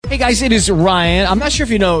Hey guys, it is Ryan. I'm not sure if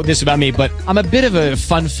you know this about me, but I'm a bit of a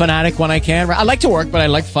fun fanatic when I can. I like to work, but I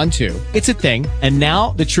like fun too. It's a thing. And now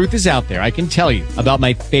the truth is out there. I can tell you about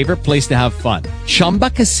my favorite place to have fun. Chumba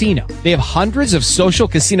Casino. They have hundreds of social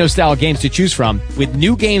casino style games to choose from with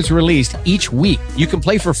new games released each week. You can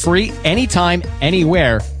play for free anytime,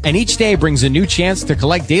 anywhere. And each day brings a new chance to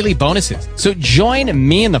collect daily bonuses. So join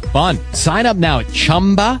me in the fun. Sign up now at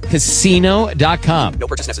ChumbaCasino.com. No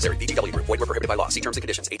purchase necessary. VGW Group. Void where prohibited by law. See terms and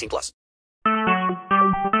conditions. 18+.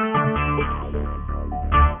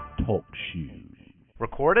 Talk shoes.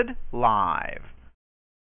 Recorded live.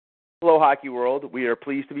 Hello, Hockey World. We are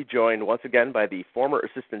pleased to be joined once again by the former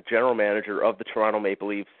Assistant General Manager of the Toronto Maple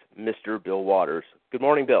Leafs, Mr. Bill Watters. Good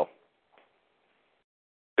morning, Bill.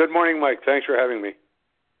 Good morning, Mike. Thanks for having me.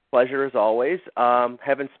 Pleasure as always.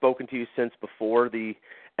 Haven't spoken to you since before the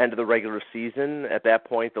end of the regular season. At that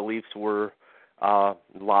point, the Leafs were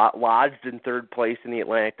lodged in third place in the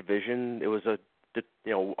Atlantic Division. It was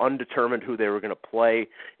undetermined who they were going to play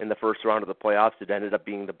in the first round of the playoffs. It ended up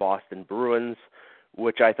being the Boston Bruins,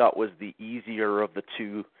 which I thought was the easier of the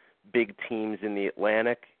two big teams in the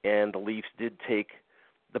Atlantic, and the Leafs did take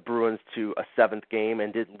the Bruins to a seventh game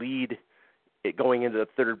and did lead it going into the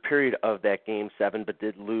third period of that game 7, but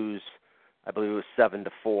did lose, I believe it was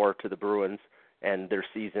 7-4 to the Bruins, and their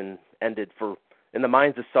season ended, in the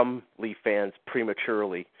minds of some Leaf fans,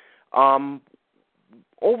 prematurely.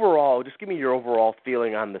 Overall, just give me your overall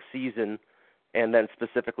feeling on the season and then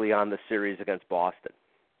specifically on the series against Boston.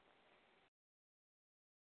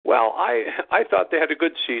 Well, I thought they had a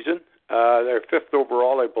good season. They're fifth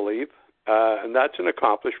overall, I believe, and that's an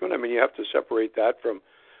accomplishment. I mean, you have to separate that from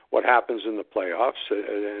what happens in the playoffs,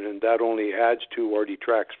 and that only adds to or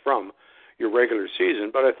detracts from your regular season.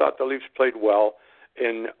 But I thought the Leafs played well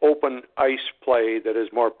in open ice play that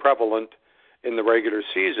is more prevalent in the regular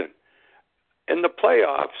season. In the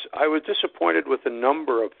playoffs, I was disappointed with a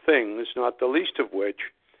number of things, not the least of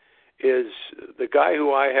which is the guy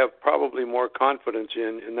who I have probably more confidence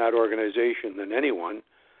in that organization than anyone,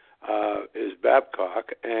 is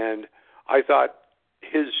Babcock. And I thought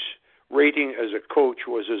his rating as a coach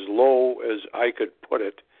was as low as I could put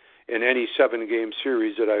it in any 7-game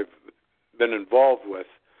series that I've been involved with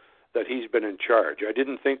that he's been in charge. I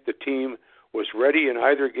didn't think the team was ready in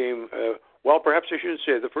either game. Well, perhaps I shouldn't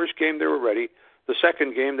say. The first game they were ready. The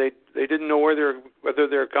second game they didn't know whether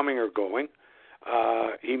they're coming or going.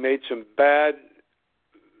 He made some bad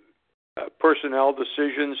personnel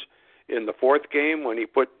decisions in the fourth game when he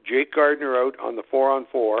put Jake Gardiner out on the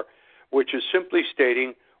 4-on-4, which is simply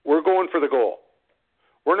stating, we're going for the goal.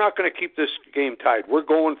 We're not going to keep this game tied. We're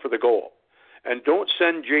going for the goal. And don't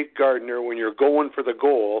send Jake Gardiner when you're going for the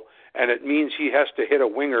goal and it means he has to hit a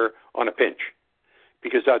winger on a pinch,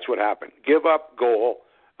 because that's what happened. Give up, goal.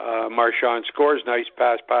 Marchand scores, nice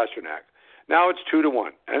pass, Pasternak. Now it's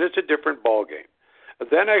 2-1, and it's a different ball game.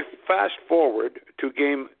 Then I fast forward to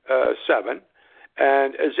game 7,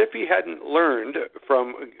 and as if he hadn't learned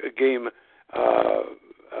from game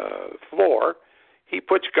 4, he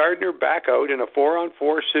puts Gardiner back out in a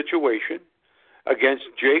 4-on-4 situation against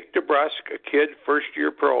Jake DeBrusk, a kid,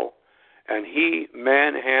 first-year pro, and he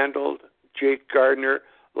manhandled Jake Gardiner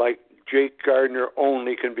like Jake Gardiner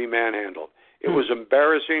only can be manhandled. It was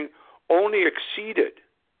embarrassing, only exceeded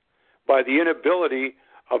by the inability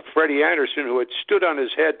of Freddie Anderson, who had stood on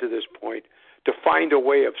his head to this point, to find a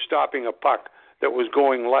way of stopping a puck that was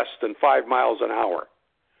going less than 5 miles an hour.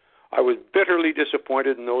 I was bitterly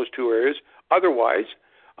disappointed in those two areas. Otherwise,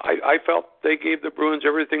 I felt they gave the Bruins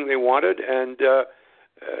everything they wanted, and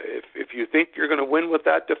if you think you're going to win with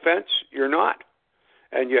that defense, you're not.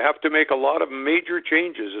 And you have to make a lot of major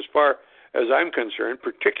changes as far as I'm concerned,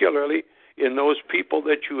 particularly in those people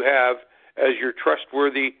that you have as your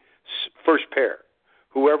trustworthy first pair,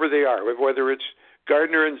 whoever they are, whether it's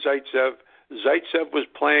Gardiner and Zaitsev. Zaitsev was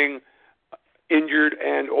playing injured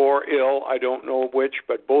and or ill, I don't know which,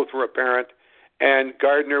 but both were apparent, and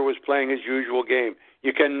Gardiner was playing his usual game.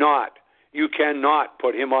 You cannot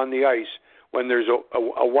put him on the ice when there's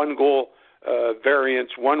a one-goal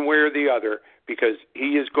variance one way or the other, because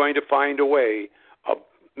he is going to find a way of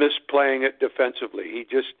misplaying it defensively. He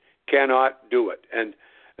just cannot do it. And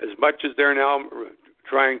as much as they're now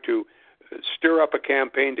trying to stir up a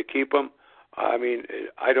campaign to keep him, I mean,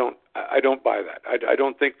 I don't buy that. I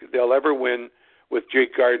don't think they'll ever win with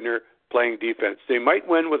Jake Gardiner playing defense. They might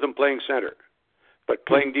win with him playing center, but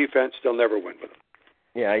playing defense, they'll never win with him.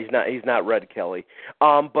 Yeah, he's not Red Kelly.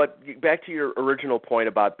 But back to your original point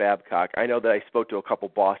about Babcock, I know that I spoke to a couple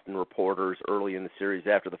Boston reporters early in the series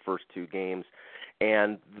after the first 2 games,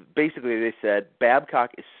 and basically they said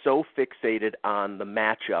Babcock is so fixated on the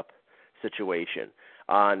matchup situation.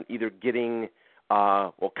 on either getting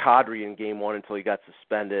Kadri in Game 1 until he got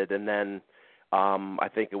suspended, and then I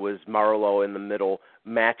think it was Marleau in the middle,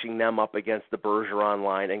 matching them up against the Bergeron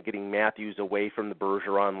line and getting Matthews away from the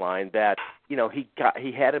Bergeron line, that he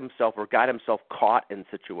got himself caught in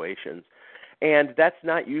situations, and that's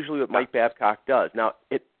not usually what Mike Babcock does. Now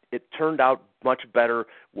it turned out much better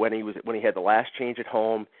when he had the last change at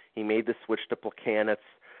home. He made the switch to Plekanec.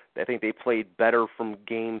 I think they played better from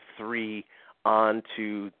Game 3 on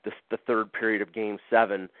to the third period of Game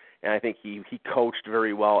 7, and I think he coached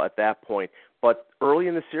very well at that point. But early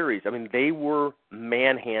in the series, I mean, they were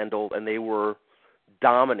manhandled and they were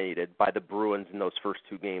dominated by the Bruins in those first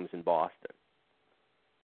 2 games in Boston.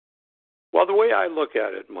 Well, the way I look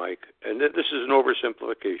at it, Mike, and this is an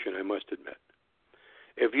oversimplification, I must admit.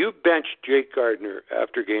 If you bench Jake Gardiner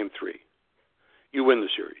after Game 3, you win the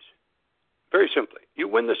series. Very simply, you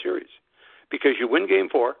win the series because you win Game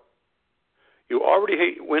 4. You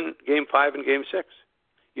already win Game 5 and Game 6.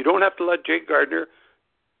 You don't have to let Jake Gardiner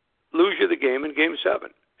lose you the game in Game 7.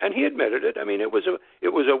 And he admitted it. I mean, it was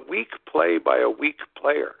a weak play by a weak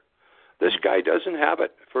player. This guy doesn't have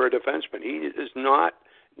it for a defenseman. He is not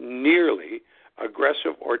nearly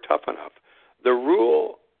aggressive or tough enough. The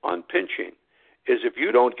rule on pinching is if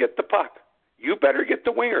you don't get the puck, you better get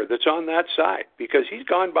the winger that's on that side because he's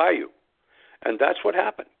gone by you. And that's what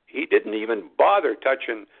happened. He didn't even bother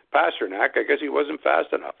touching Pasternak. I guess he wasn't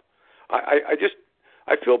fast enough.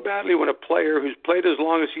 I feel badly when a player who's played as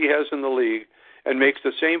long as he has in the league and makes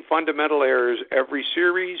the same fundamental errors every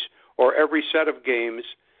series or every set of games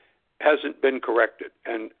hasn't been corrected.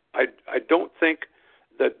 And I don't think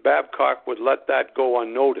that Babcock would let that go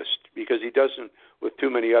unnoticed because he doesn't with too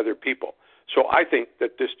many other people. So I think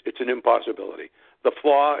that it's an impossibility. The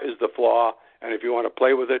flaw is the flaw, and if you want to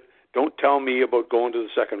play with it, don't tell me about going to the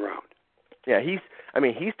second round. Yeah, he's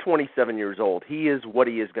 27 years old. He is what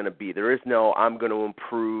he is going to be. There is no I'm going to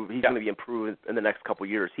improve. He's going to be improved in the next couple of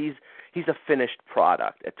years. He's a finished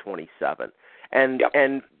product at 27. And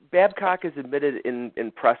Babcock has admitted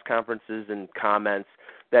in press conferences and comments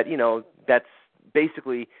that, that's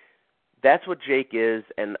basically that's what Jake is,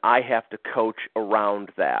 and I have to coach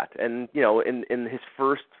around that. And, in his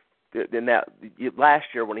first in that last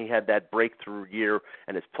year when he had that breakthrough year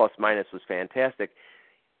and his plus minus was fantastic,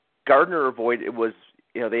 Gardiner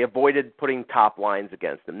they avoided putting top lines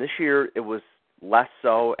against him. This year it was less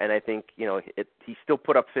so, and I think he still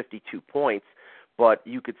put up 52 points, but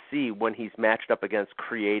you could see when he's matched up against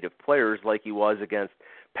creative players like he was against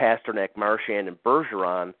Pasternak, Marchand, and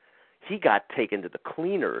Bergeron, he got taken to the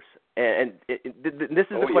cleaners. And this is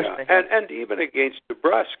the question. Yeah. And even against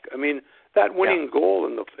DeBrusk, I mean, that winning goal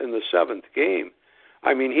in the seventh game,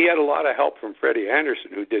 I mean, he had a lot of help from Freddie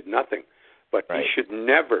Anderson, who did nothing. But he should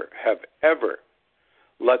never have ever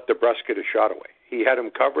let DeBrusk get a shot away. He had him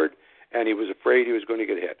covered, and he was afraid he was going to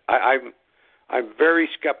get hit. I'm very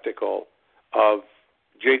skeptical of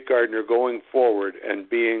Jake Gardiner going forward and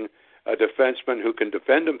being a defenseman who can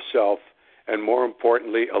defend himself and, more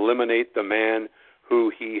importantly, eliminate the man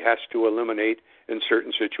who he has to eliminate in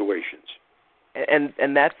certain situations.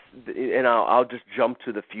 And that's, and I'll just jump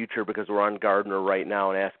to the future because we're on Gardiner right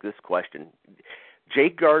now and ask this question.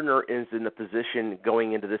 Jake Gardiner is in the position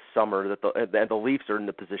going into this summer that the Leafs are in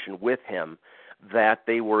the position with him that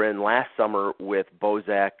they were in last summer with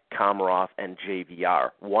Bozak, Komarov, and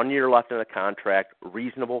JVR. 1 year left in the contract,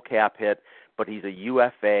 reasonable cap hit, but he's a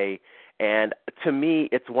UFA. And to me,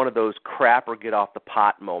 it's one of those crap or get off the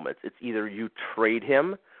pot moments. It's either you trade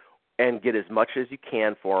him and get as much as you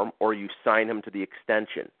can for him, or you sign him to the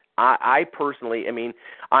extension. I personally,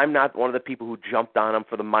 I'm not one of the people who jumped on him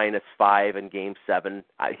for the -5 in Game 7.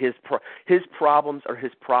 His problems are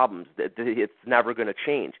his problems. It's never going to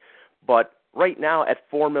change. But right now, at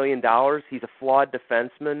 $4 million, he's a flawed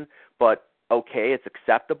defenseman, but okay, it's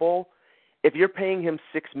acceptable. If you're paying him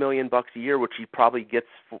 $6 million a year, which he probably gets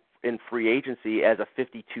in free agency as a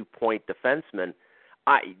 52-point defenseman,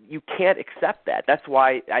 you can't accept that. That's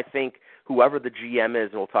why I think whoever the GM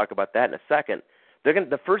is, and we'll talk about that in a second,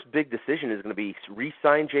 the first big decision is going to be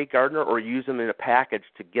re-sign Jake Gardiner or use him in a package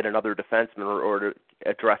to get another defenseman or to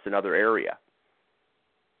address another area.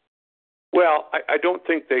 Well, I don't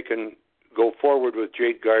think they can go forward with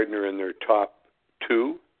Jake Gardiner in their top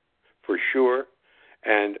two for sure,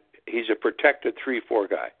 and he's a protected 3-4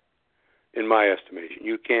 guy in my estimation.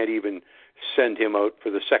 You can't even send him out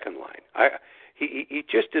for the second line. He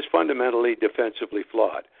just is fundamentally defensively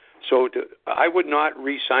flawed. So I would not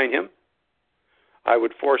re-sign him. I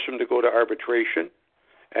would force him to go to arbitration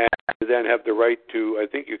and then have the right to, I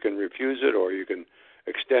think you can refuse it or you can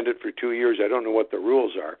extended for 2 years. I don't know what the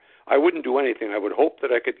rules are. I wouldn't do anything. I would hope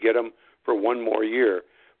that I could get him for one more year.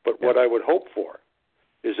 But what I would hope for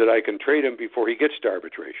is that I can trade him before he gets to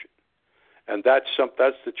arbitration. And that's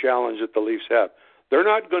the challenge that the Leafs have. They're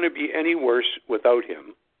not going to be any worse without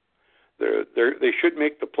him. They should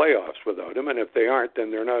make the playoffs without him, and if they aren't,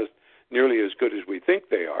 then they're not nearly as good as we think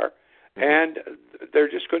they are. And they're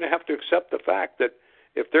just going to have to accept the fact that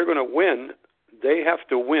if they're going to win, they have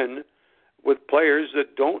to win with players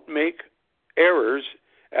that don't make errors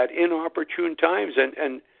at inopportune times.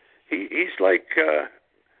 And he's like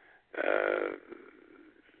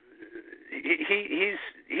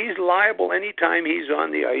he's liable anytime he's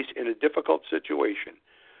on the ice in a difficult situation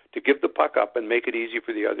to give the puck up and make it easy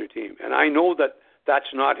for the other team. And I know that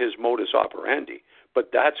that's not his modus operandi, but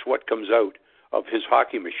that's what comes out of his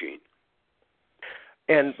hockey machine.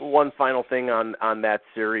 And one final thing on that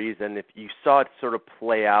series, and if you saw it sort of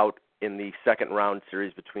play out in the second round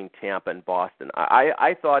series between Tampa and Boston,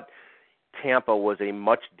 I thought Tampa was a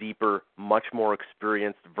much deeper, much more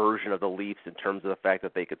experienced version of the Leafs in terms of the fact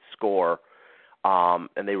that they could score,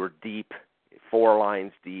 and they were deep, 4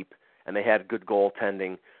 lines deep, and they had good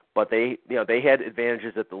goaltending. But they had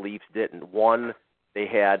advantages that the Leafs didn't. One, they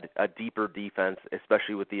had a deeper defense,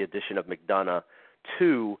 especially with the addition of McDonough.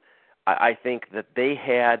 2, I think that they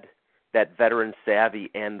had that veteran savvy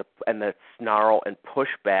and the snarl and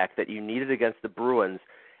pushback that you needed against the Bruins.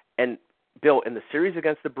 And Bill, in the series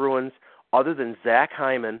against the Bruins, other than Zach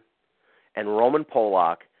Hyman and Roman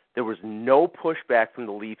Polak, there was no pushback from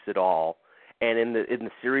the Leafs at all. And in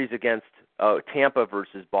the series against Tampa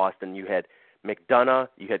versus Boston, you had McDonough,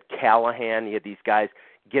 you had Callahan, you had these guys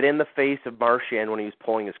get in the face of Marchand when he was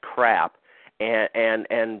pulling his crap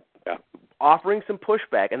and offering some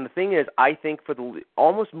pushback. And the thing is, I think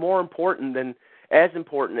almost more important than as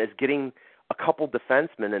important as getting a couple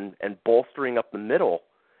defensemen and bolstering up the middle,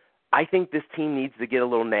 I think this team needs to get a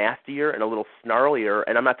little nastier and a little snarlier.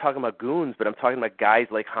 And I'm not talking about goons, but I'm talking about guys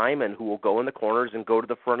like Hyman who will go in the corners and go to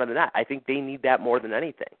the front of the net. I think they need that more than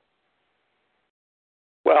anything.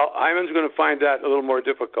 Well, Hyman's going to find that a little more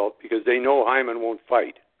difficult because they know Hyman won't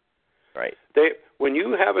fight. Right. When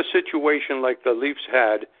you have a situation like the Leafs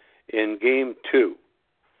had in Game 2,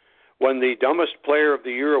 when the Dumbest Player of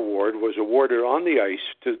the Year award was awarded on the ice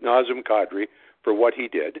to Nazem Kadri for what he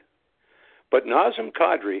did, but Nazem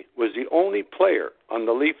Kadri was the only player on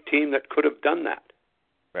the Leaf team that could have done that.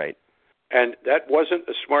 Right. And that wasn't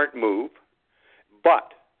a smart move,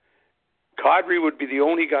 but Kadri would be the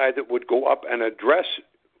only guy that would go up and address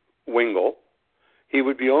Wingle. He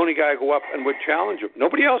would be the only guy go up and would challenge him.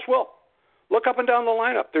 Nobody else will. Look up and down the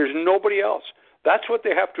lineup. There's nobody else. That's what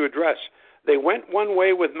they have to address. They went one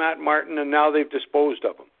way with Matt Martin, and now they've disposed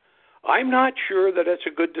of him. I'm not sure that it's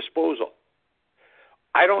a good disposal.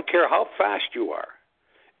 I don't care how fast you are.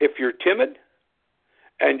 If you're timid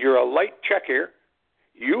and you're a light checker,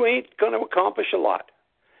 you ain't going to accomplish a lot.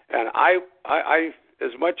 And I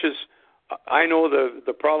as much as I know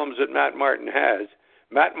the problems that Matt Martin has,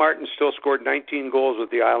 Matt Martin still scored 19 goals with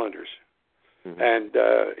the Islanders. Mm-hmm.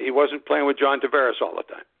 And he wasn't playing with John Tavares all the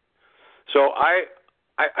time. So I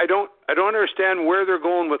don't understand where they're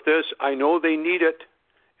going with this. I know they need it.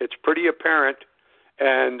 It's pretty apparent.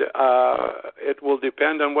 And it will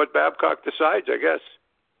depend on what Babcock decides, I guess.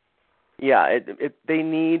 Yeah, they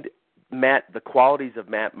need the qualities of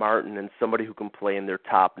Matt Martin and somebody who can play in their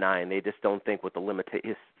top 9. They just don't think with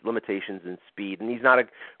his limitations in speed. And he's not a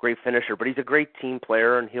great finisher, but he's a great team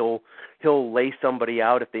player, and he'll lay somebody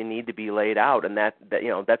out if they need to be laid out, and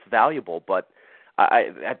that's valuable. But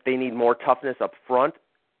they need more toughness up front,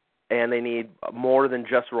 and they need more than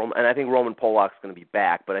just Roman. And I think Roman Polak's going to be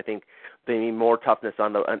back, but I think they need more toughness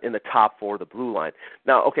in the top 4 of the blue line.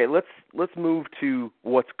 Now, okay, let's move to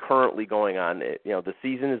what's currently going on. The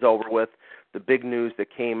season is over with. The big news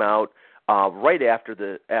that came out right after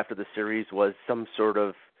the series was some sort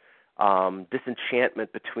of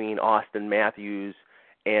disenchantment between Austin Matthews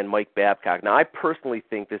and Mike Babcock. Now, I personally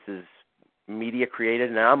think this is media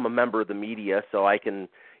created, and I'm a member of the media, so I can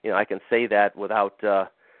say that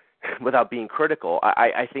without being critical.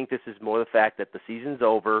 I think this is more the fact that the season's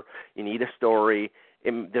over. You need a story.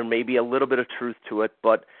 There may be a little bit of truth to it,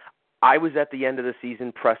 but I was at the end of the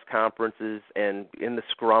season press conferences and in the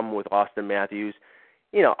scrum with Austin Matthews.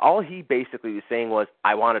 All he basically was saying was,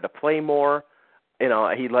 I wanted to play more.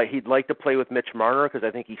 He'd like to play with Mitch Marner because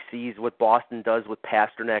I think he sees what Boston does with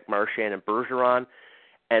Pasternak, Marchand, and Bergeron.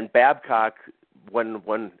 And Babcock,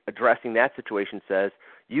 when addressing that situation, says,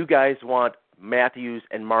 you guys want Matthews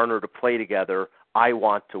and Marner to play together. I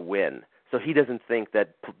want to win. So he doesn't think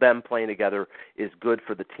that them playing together is good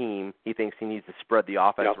for the team. He thinks he needs to spread the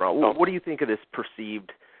offense around. No. What do you think of this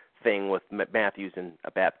perceived thing with Matthews and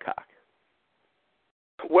Babcock?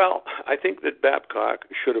 Well, I think that Babcock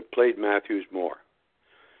should have played Matthews more.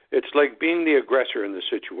 It's like being the aggressor in the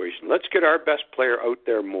situation. Let's get our best player out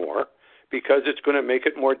there more because it's going to make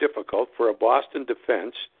it more difficult for a Boston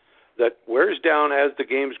defense that wears down as the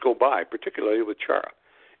games go by, particularly with Chara.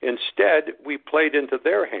 Instead, we played into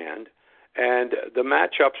their hand, and the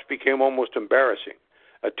matchups became almost embarrassing.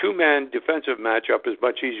 A two-man defensive matchup is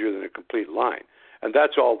much easier than a complete line, and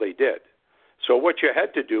that's all they did. So what you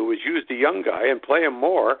had to do was use the young guy and play him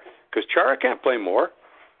more, because Chara can't play more.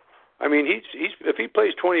 I mean, he's if he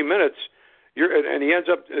plays 20 minutes, and he ends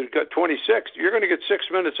up got 26, you're going to get 6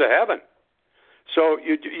 minutes of heaven. So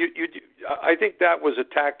I think that was a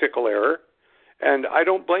tactical error, and I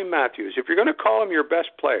don't blame Matthews. If you're going to call him your best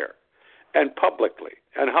player, and publicly,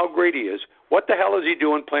 and how great he is, what the hell is he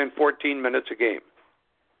doing playing 14 minutes a game?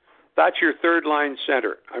 That's your third-line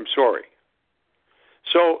center. I'm sorry.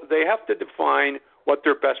 So they have to define what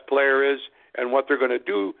their best player is and what they're going to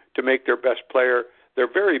do to make their best player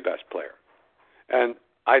their very best player. And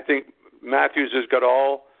I think Matthews has got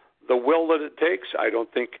all the will that it takes. I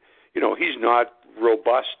don't think, he's not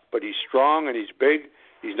robust, but he's strong and he's big.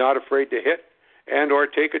 He's not afraid to hit and or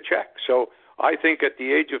take a check. So I think at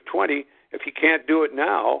the age of 20, if he can't do it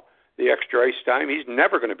now, the extra ice time, he's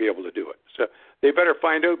never going to be able to do it. So they better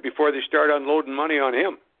find out before they start unloading money on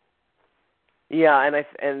him. Yeah,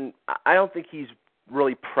 and I don't think he's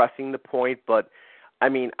really pressing the point, but I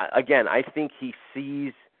mean, again, I think he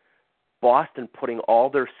sees Boston putting all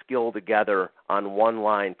their skill together on one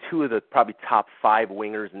line, two of the probably top 5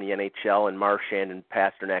 wingers in the NHL, and Marchand and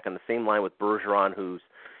Pasternak on the same line with Bergeron, who's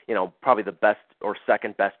probably the best or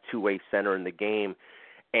second best two-way center in the game.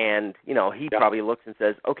 And, he probably looks and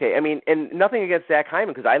says, okay, I mean, and nothing against Zach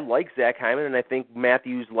Hyman, because I like Zach Hyman, and I think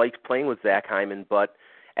Matthews likes playing with Zach Hyman, but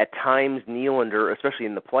at times Nylander, especially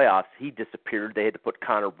in the playoffs, he disappeared. They had to put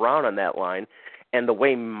Connor Brown on that line. And the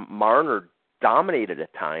way Marner dominated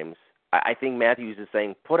at times, I think Matthews is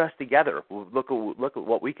saying, put us together. Look at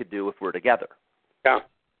what we could do if we're together. Yeah.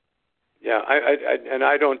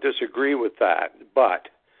 I don't disagree with that, but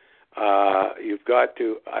you've got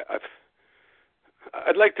to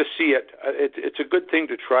I'd like to see it. It's a good thing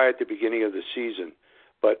to try at the beginning of the season,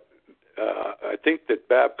 but I think that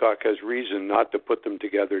Babcock has reason not to put them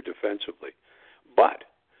together defensively. But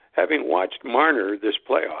having watched Marner this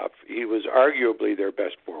playoff, he was arguably their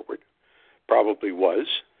best forward, probably was,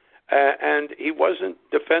 and he wasn't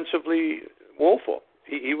defensively woeful.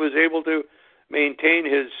 He was able to maintain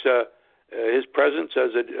his presence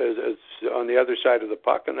as on the other side of the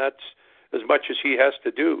puck, and that's as much as he has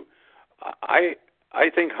to do. I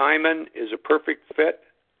think Hyman is a perfect fit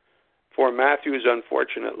for Matthews,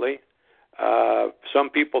 unfortunately. Some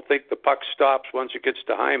people think the puck stops once it gets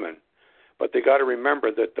to Hyman, but they got to remember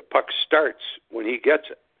that the puck starts when he gets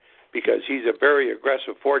it, because he's a very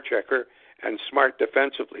aggressive forechecker and smart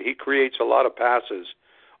defensively. He creates a lot of passes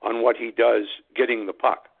on what he does getting the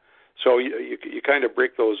puck. So you kind of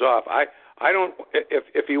break those off. I don't.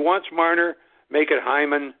 If he wants Marner, make it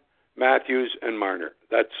Hyman, Matthews, and Marner.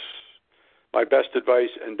 That's my best advice.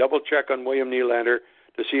 And double check on William Nylander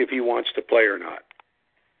to see if he wants to play or not.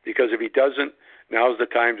 Because if he doesn't, now's the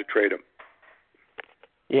time to trade him.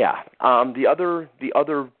 Yeah. The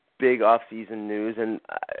other big off-season news, and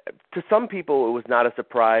to some people it was not a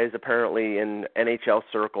surprise. Apparently in NHL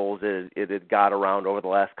circles it had got around over the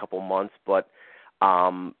last couple months, but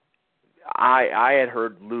I had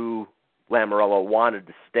heard Lou Lamoriello wanted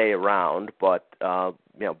to stay around, but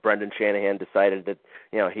Brendan Shanahan decided that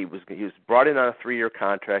he was brought in on a 3-year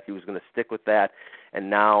contract. He was going to stick with that, and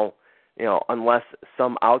now unless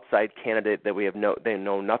some outside candidate that they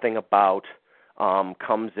know nothing about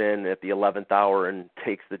comes in at the 11th hour and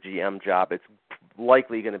takes the GM job, it's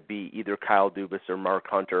likely going to be either Kyle Dubas or Mark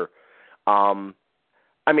Hunter. I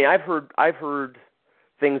mean, I've heard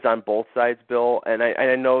things on both sides, Bill, and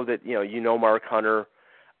I know that you know Mark Hunter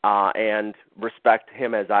and respect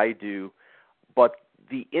him as I do, but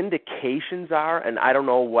the indications are, and I don't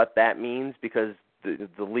know what that means because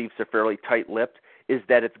the Leafs are fairly tight-lipped, is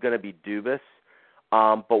that it's going to be Dubas.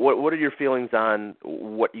 But what are your feelings on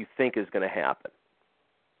what you think is going to happen?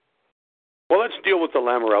 Well, let's deal with the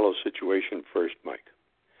Lamoriello situation first, Mike.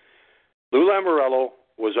 Lou Lamoriello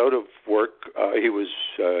was out of work.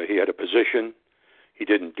 He had a position. He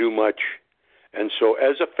didn't do much. And so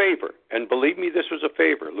as a favor, and believe me, this was a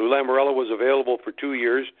favor, Lou Lamoriello was available for 2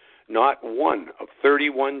 years. Not one of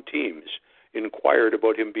 31 teams inquired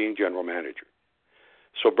about him being general manager.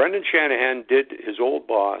 So Brendan Shanahan did his old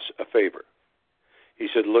boss a favor. He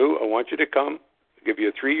said, Lou, I want you to come, give you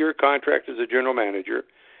a 3-year contract as a general manager,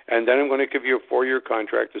 and then I'm going to give you a 4-year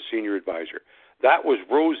contract as senior advisor. That was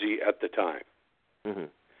rosy at the time. Mm-hmm.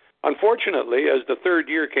 Unfortunately, as the 3rd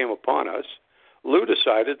year came upon us, Lou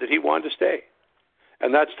decided that he wanted to stay.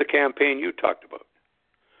 And that's the campaign you talked about.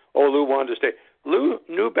 Oh, Lou wanted to stay. Lou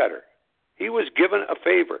knew better. He was given a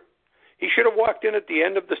favor. He should have walked in at the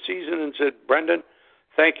end of the season and said, Brendan,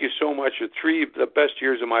 thank you so much. You're 3 of the best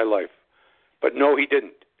years of my life. But no, he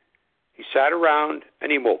didn't. He sat around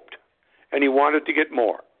and he moped. And he wanted to get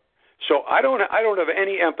more. So I don't have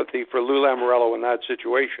any empathy for Lou Lamoriello in that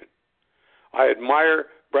situation. I admire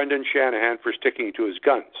Brendan Shanahan for sticking to his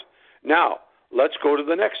guns. Now, let's go to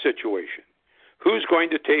the next situation. Who's going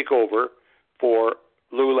to take over for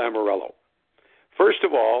Lou Lamoriello? First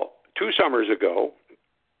of all, 2 summers ago,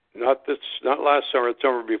 not last summer, the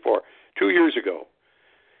summer before, 2 years ago,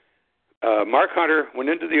 Mark Hunter went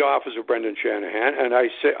into the office of Brendan Shanahan, and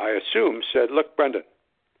I assume said, look, Brendan,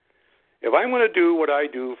 if I'm going to do what I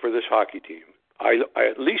do for this hockey team, I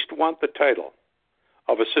at least want the title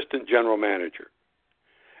of assistant general manager.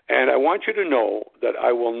 And I want you to know that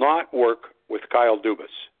I will not work with Kyle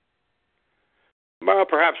Dubas. Well,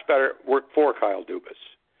 perhaps better, work for Kyle Dubas.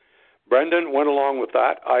 Brendan went along with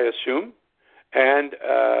that, I assume. And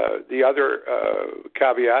the other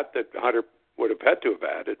caveat that Hunter would have had to have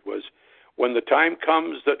added was, when the time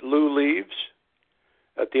comes that Lou leaves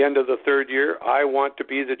at the end of the 3rd year, I want to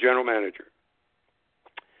be the general manager.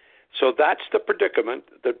 So that's the predicament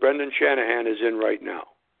that Brendan Shanahan is in right now.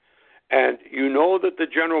 And you know that the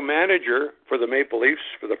general manager for the Maple Leafs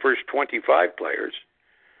for the first 25 players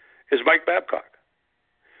is Mike Babcock.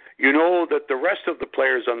 You know that the rest of the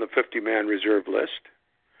players on the 50-man reserve list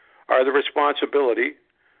are the responsibility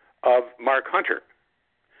of Mark Hunter.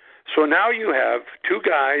 So now you have 2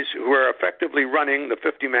 guys who are effectively running the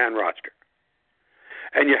 50-man roster.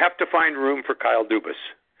 And you have to find room for Kyle Dubas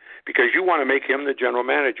because you want to make him the general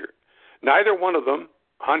manager. Neither one of them,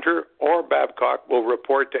 Hunter or Babcock, will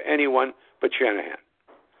report to anyone but Shanahan.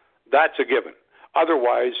 That's a given.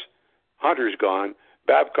 Otherwise, Hunter's gone.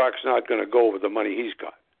 Babcock's not going to go with the money he's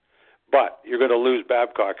got. But you're going to lose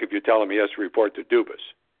Babcock if you tell him he has to report to Dubas.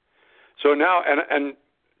 So now, and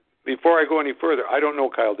before I go any further, I don't know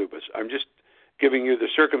Kyle Dubas. I'm just giving you the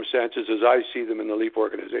circumstances as I see them in the Leaf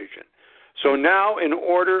organization. So now, in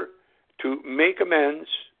order to make amends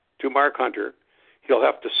to Mark Hunter, he'll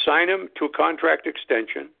have to sign him to a contract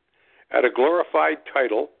extension at a glorified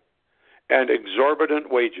title and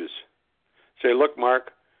exorbitant wages. Say, look,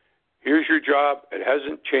 Mark, here's your job. It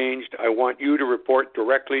hasn't changed. I want you to report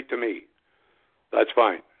directly to me. That's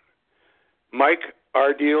fine. Mike,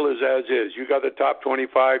 our deal is as is. You got the top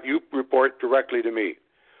 25. You report directly to me.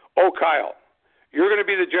 Oh, Kyle, you're going to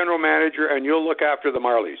be the general manager and you'll look after the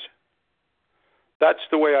Marlies. That's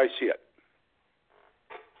the way I see it.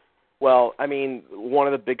 Well, I mean, one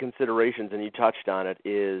of the big considerations, and you touched on it,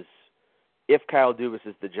 is if Kyle Dubas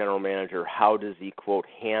is the general manager, how does he, quote,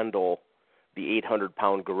 handle the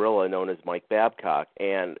 800-pound gorilla known as Mike Babcock?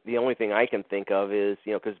 And the only thing I can think of is,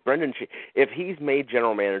 because Brendan, if he's made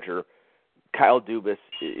general manager, Kyle Dubas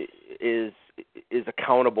is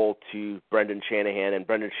accountable to Brendan Shanahan, and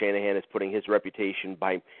Brendan Shanahan is putting his reputation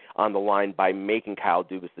on the line by making Kyle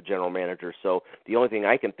Dubas the general manager. So the only thing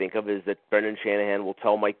I can think of is that Brendan Shanahan will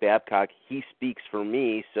tell Mike Babcock, he speaks for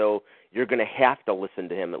me, so you're going to have to listen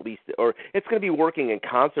to him at least, or it's going to be working in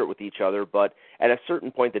concert with each other, but at a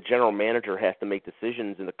certain point the general manager has to make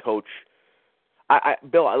decisions and the coach.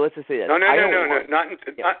 Bill, let's just say that. No, not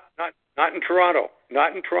in Toronto.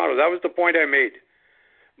 Not in Toronto. That was the point I made,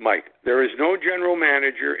 Mike. There is no general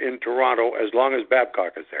manager in Toronto as long as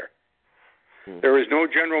Babcock is there. There is no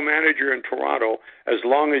general manager in Toronto as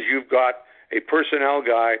long as you've got a personnel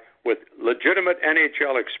guy with legitimate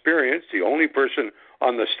NHL experience, the only person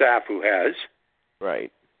on the staff who has.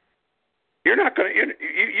 Right. You're not going to.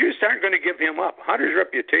 You just aren't going to give him up. Hunter's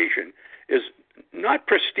reputation is not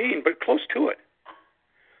pristine, but close to it.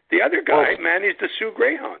 The other guy managed the Sioux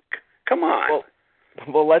Greyhound. Come on.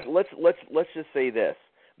 Well, let's just say this.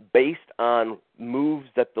 Based on moves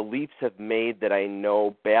that the Leafs have made that I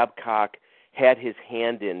know Babcock had his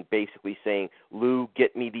hand in, basically saying, Lou,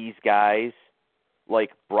 get me these guys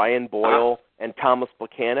like Brian Boyle and Thomas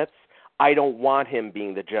Plekanec, I don't want him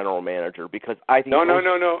being the general manager because I think...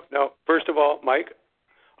 No. First of all, Mike,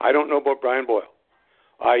 I don't know about Brian Boyle.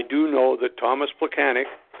 I do know that Thomas Plekanec,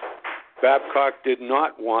 Babcock did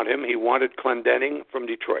not want him. He wanted Clendenning from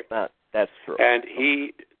Detroit. That's true. And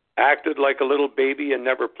he acted like a little baby and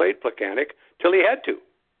never played Plekanec till he had to.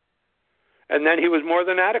 And then he was more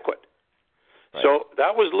than adequate. Right. So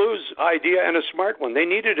that was Lou's idea, and a smart one. They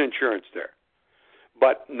needed insurance there.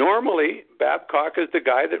 But normally, Babcock is the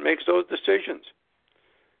guy that makes those decisions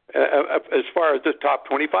as far as the top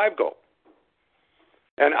 25 go.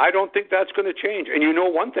 And I don't think that's going to change. And you know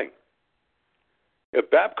one thing. If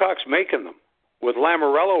Babcock's making them with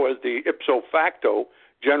Lamoriello as the ipso facto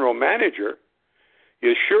general manager,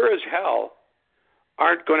 you sure as hell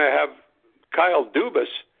aren't going to have Kyle Dubas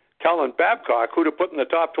telling Babcock who to put in the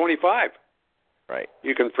top 25. Right.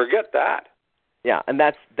 You can forget that. Yeah, and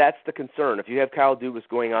that's the concern. If you have Kyle Dubas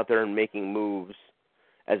going out there and making moves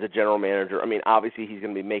as a general manager, I mean, obviously he's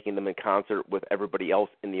going to be making them in concert with everybody else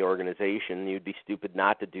in the organization. You'd be stupid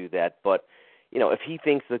not to do that. But, you know, if he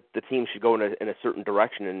thinks that the team should go in a certain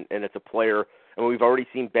direction and it's a player, and we've already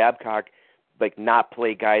seen Babcock, like, not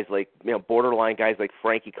play guys like, you know, borderline guys like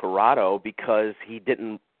Frankie Corrado because he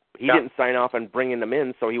didn't sign off on bringing them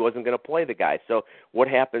in, so he wasn't going to play the guy. So what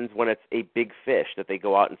happens when it's a big fish that they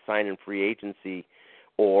go out and sign in free agency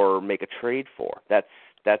or make a trade for? That's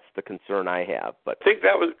the concern I have. But I think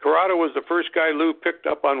Corrado was the first guy Lou picked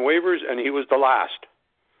up on waivers, and he was the last.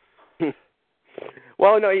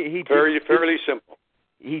 Well, no, he fairly simple.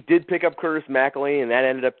 He did pick up Curtis McElhinney, and that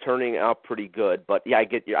ended up turning out pretty good. But yeah, I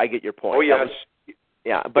get your point. Oh yes.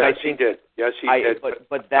 Yeah, but yes, I think he did. Yes, he did.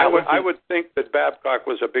 But that I would think that Babcock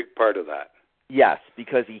was a big part of that. Yes,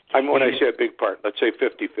 because when I say a big part, let's say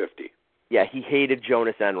 50-50. Yeah, he hated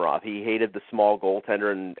Jonas Enroth. He hated the small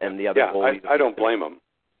goaltender and the other goalies. I don't blame him.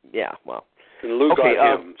 Yeah, well. And Lou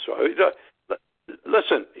got him. So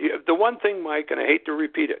listen, the one thing, Mike, and I hate to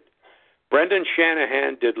repeat it, Brendan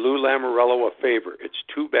Shanahan did Lou Lamoriello a favor. It's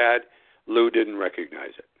too bad Lou didn't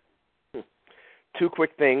recognize it. Two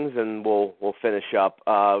quick things, and we'll finish up.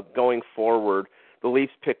 Going forward, the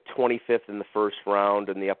Leafs picked 25th in the first round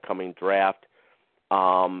in the upcoming draft.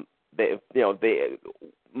 My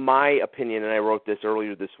opinion, and I wrote this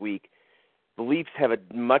earlier this week, the Leafs have a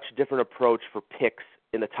much different approach for picks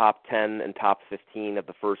in the top 10 and top 15 of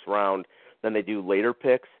the first round than they do later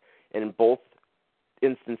picks. And in both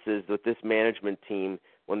instances with this management team,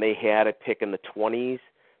 when they had a pick in the 20s,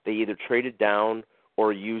 they either traded down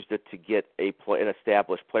or used it to get an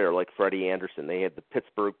established player like Freddie Anderson. They had the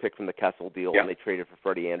Pittsburgh pick from the Kessel deal, and they traded for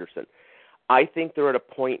Freddie Anderson. I think they're at a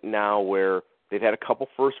point now where they've had a couple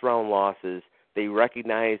first-round losses. They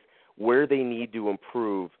recognize where they need to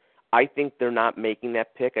improve. I think they're not making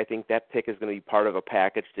that pick. I think that pick is going to be part of a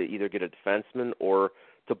package to either get a defenseman or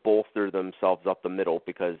to bolster themselves up the middle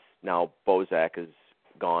because now Bozak is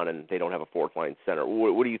gone and they don't have a fourth-line center.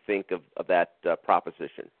 What do you think of that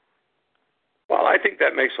proposition? Well, I think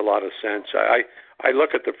that makes a lot of sense. I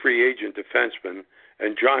look at the free agent defenseman,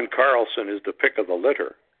 and John Carlson is the pick of the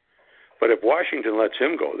litter. But if Washington lets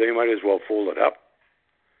him go, they might as well fool it up.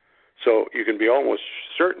 So you can be almost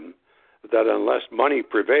certain that unless money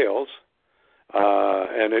prevails,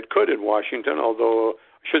 and it could in Washington, although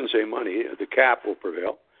I shouldn't say money, the cap will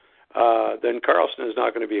prevail, then Carlson is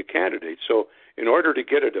not going to be a candidate. So in order to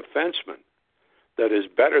get a defenseman that is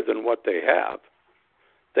better than what they have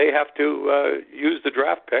to use the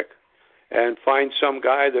draft pick and find some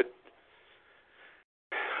guy that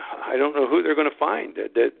I don't know who they're going to find.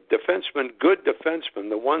 The defensemen, good defensemen,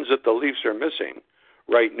 the ones that the Leafs are missing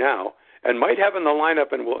right now, and might have in the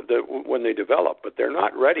lineup when they develop, but they're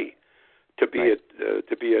not ready to be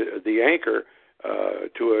the anchor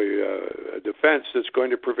to a defense that's going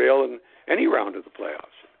to prevail in any round of the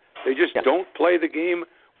playoffs. They just don't play the game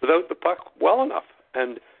without the puck well enough,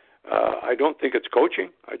 and I don't think it's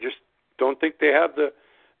coaching. I just don't think they have the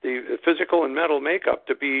physical and mental makeup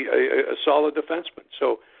to be a solid defenseman.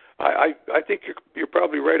 So I think you're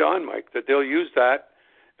probably right on, Mike, that they'll use that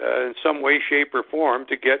in some way, shape, or form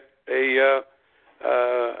to get a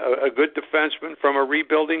good defenseman from a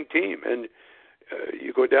rebuilding team. And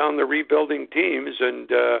you go down the rebuilding teams, and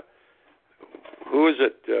who is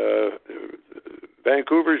it?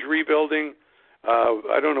 Vancouver's rebuilding.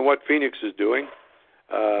 I don't know what Phoenix is doing,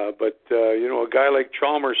 but a guy like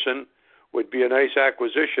Chalmerson would be a nice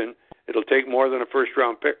acquisition. It'll take more than a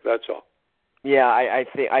first-round pick. That's all. Yeah,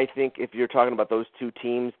 I think if you're talking about those two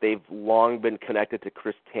teams, they've long been connected to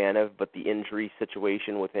Chris Tanev, but the injury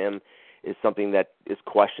situation with him is something that is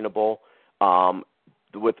questionable.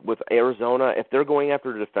 With Arizona, if they're going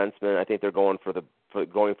after a defenseman, I think they're going for the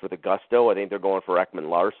gusto. I think they're going for Ekman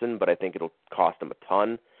Larson, but I think it'll cost them a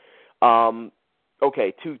ton.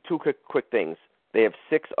 Okay, two quick things. They have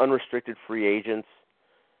 6 unrestricted free agents: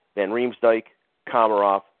 Van Riemsdyk,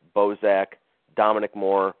 Komarov, Bozak, Dominic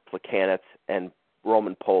Moore, Plekanec, and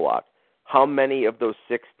Roman Polak. How many of those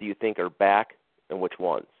 6 do you think are back, and which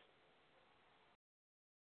ones?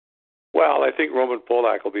 Well, I think Roman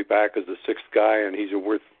Polak will be back as the sixth guy, and he's a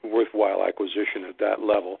worthwhile acquisition at that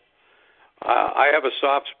level. I have a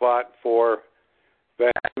soft spot for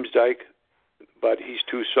Van Riemsdyk, but he's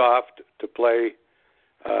too soft to play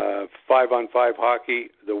 5-on-5 hockey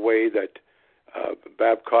the way that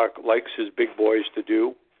Babcock likes his big boys to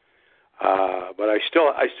do. But I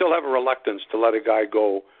still have a reluctance to let a guy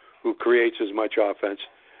go who creates as much offense.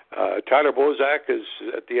 Tyler Bozak is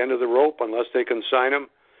at the end of the rope unless they can sign him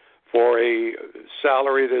for a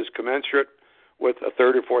salary that is commensurate with a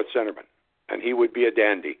third or fourth centerman, and he would be a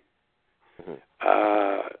dandy.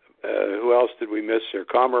 Who else did we miss there?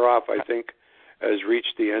 Komarov, I think, has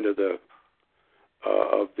reached the end of the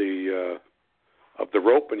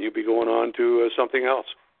rope, and he'll be going on to something else.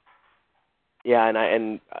 Yeah,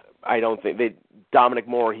 and I don't think Dominic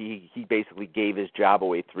Moore. He basically gave his job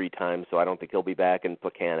away 3 times, so I don't think he'll be back. And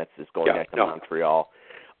Plekanec is going back to Montreal.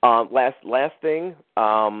 Last thing,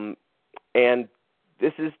 and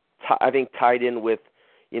this is I think tied in with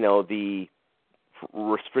the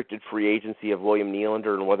restricted free agency of William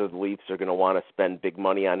Nylander and whether the Leafs are going to want to spend big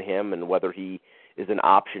money on him and whether he is an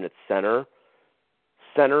option at center.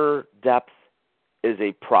 Center depth is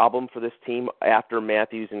a problem for this team. After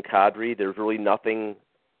Matthews and Kadri, there's really nothing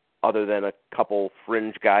other than a couple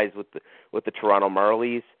fringe guys with the Toronto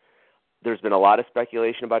Marlies. There's been a lot of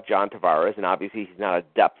speculation about John Tavares, and obviously he's not a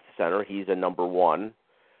depth center. He's a number one.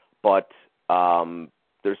 But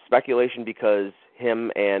there's speculation because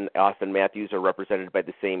him and Austin Matthews are represented by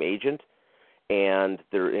the same agent, and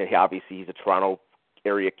obviously he's a Toronto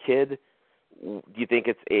area kid. Do you think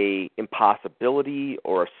it's a impossibility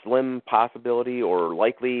or a slim possibility or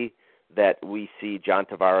likely that we see John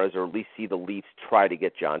Tavares, or at least see the Leafs try to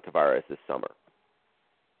get John Tavares this summer?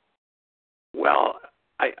 Well,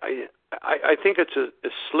 I think it's a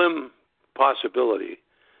slim possibility.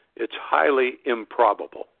 It's highly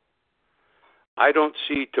improbable. I don't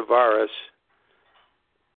see Tavares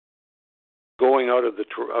going out of the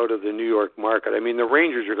New York market. I mean, the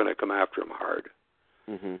Rangers are going to come after him hard.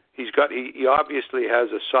 Mm-hmm. He obviously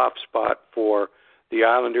has a soft spot for the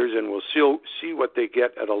Islanders, and we'll see what they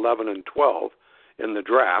get at 11 and 12 in the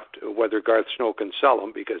draft, whether Garth Snow can sell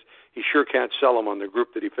him, because he sure can't sell him on the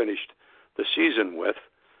group that he finished the season with.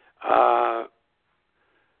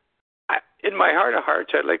 In my heart of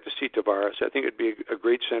hearts, I'd like to see Tavares. I think it'd be a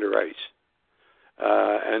great center ice.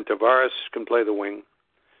 And Tavares can play the wing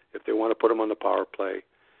if they want to put him on the power play.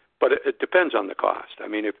 But it depends on the cost. I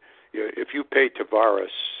mean, if you pay Tavares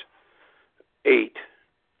 $8,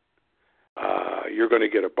 you're going to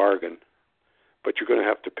get a bargain, but you're going to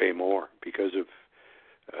have to pay more because of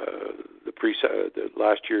the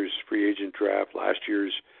last year's free agent draft, last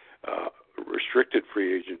year's restricted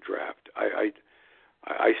free agent draft.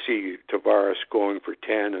 I see Tavares going for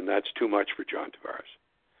 10, and that's too much for John Tavares.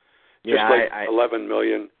 Just $11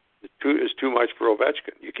 million is too much for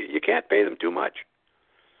Ovechkin. You can't pay them too much.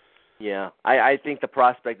 Yeah, I think the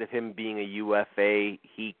prospect of him being a UFA,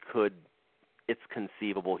 it's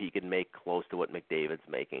conceivable he could make close to what McDavid's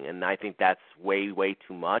making, and I think that's way, way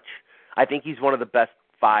too much. I think he's one of the best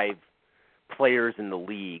 5 players in the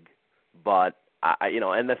league, but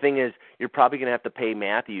and the thing is, you're probably going to have to pay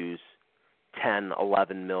Matthews $10,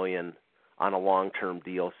 $11 million on a long-term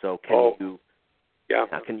deal. So can you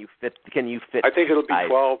fit? I think it'll be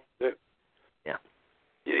 12. Yeah.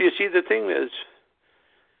 You see, the thing is,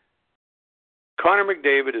 Connor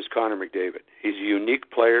McDavid is Connor McDavid. He's a unique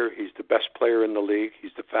player. He's the best player in the league.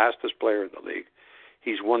 He's the fastest player in the league.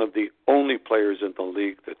 He's one of the only players in the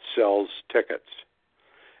league that sells tickets.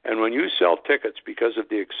 And when you sell tickets because of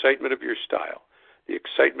the excitement of your style, the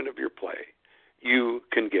excitement of your play, you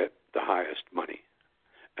can get the highest money.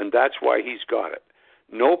 And that's why he's got it.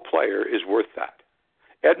 No player is worth that.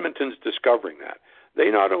 Edmonton's discovering that. They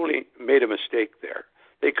not only made a mistake there,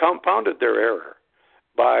 they compounded their error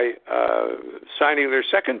by signing their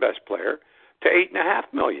second best player to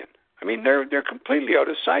 $8.5 million. I mean, they're completely out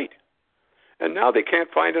of sight. And now they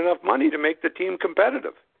can't find enough money to make the team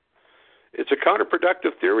competitive. It's a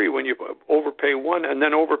counterproductive theory when you overpay one and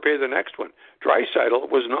then overpay the next one. Draisaitl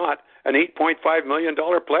was not an $8.5 million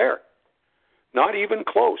player. Not even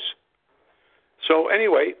close. So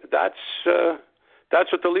anyway, that's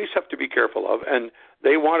what the Leafs have to be careful of. And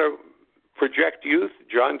they want to project youth.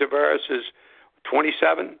 John Tavares is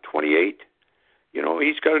 27, 28.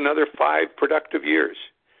 He's got another 5 productive years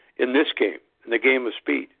in this game, in the game of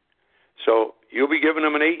speed. So you'll be giving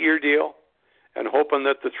him an 8-year deal and hoping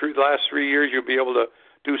that the last 3 years you'll be able to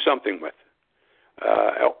do something with.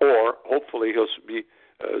 Or hopefully he'll be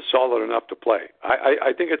solid enough to play.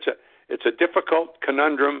 I think it's a difficult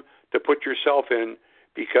conundrum to put yourself in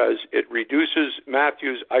because it reduces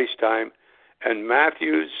Matthews' ice time, and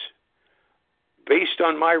Matthews, based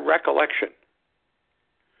on my recollection,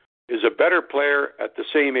 is a better player at the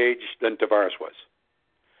same age than Tavares was,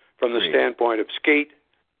 from the standpoint of skate,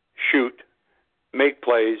 shoot, make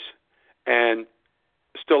plays, and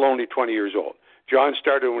still only 20 years old. John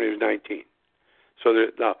started when he was 19. So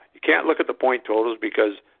now, you can't look at the point totals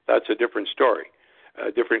because that's a different story.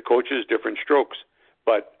 Different coaches, different strokes.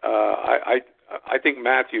 But I think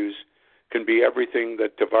Matthews can be everything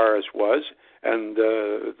that Tavares was, and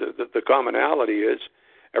the commonality is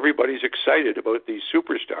everybody's excited about these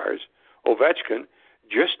superstars. Ovechkin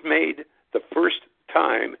just made the first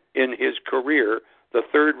time in his career the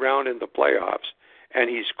third round in the playoffs, and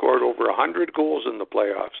he scored over 100 goals in the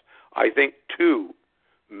playoffs. I think 2,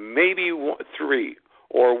 maybe 3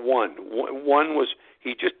 or 1. One was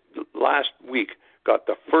he just last week got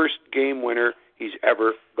the first game winner he's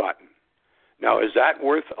ever gotten. Now, is that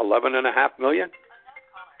worth $11.5 million?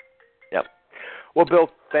 Yep. Well, Bill,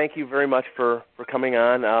 thank you very much for coming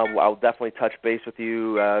on. I'll definitely touch base with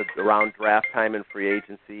you around draft time and free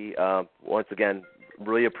agency. Once again,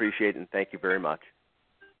 really appreciate it, and thank you very much.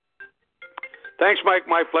 Thanks, Mike.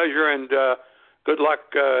 My pleasure, and good luck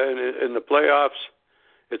in the playoffs.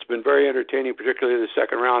 It's been very entertaining, particularly the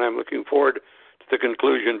second round. I'm looking forward to the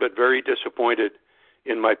conclusion, but very disappointed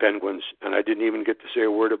in my Penguins, and I didn't even get to say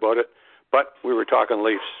a word about it. But we were talking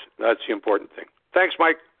Leafs. That's the important thing. Thanks,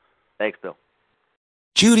 Mike. Thanks, Bill.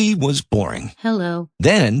 Judy was boring. Hello.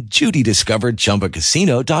 Then Judy discovered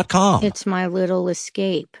ChumbaCasino.com. It's my little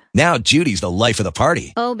escape. Now Judy's the life of the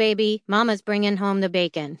party. Oh, baby, mama's bringing home the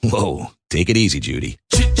bacon. Whoa, take it easy, Judy.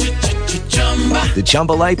 The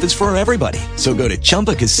Chumba life is for everybody. So go to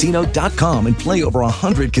ChumbaCasino.com and play over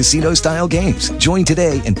 100 casino-style games. Join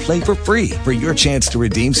today and play for free for your chance to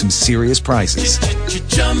redeem some serious prizes.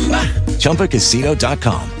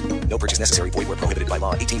 ChumbaCasino.com. No purchase necessary. Void where prohibited by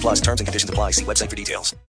law. 18+ terms and conditions apply. See website for details.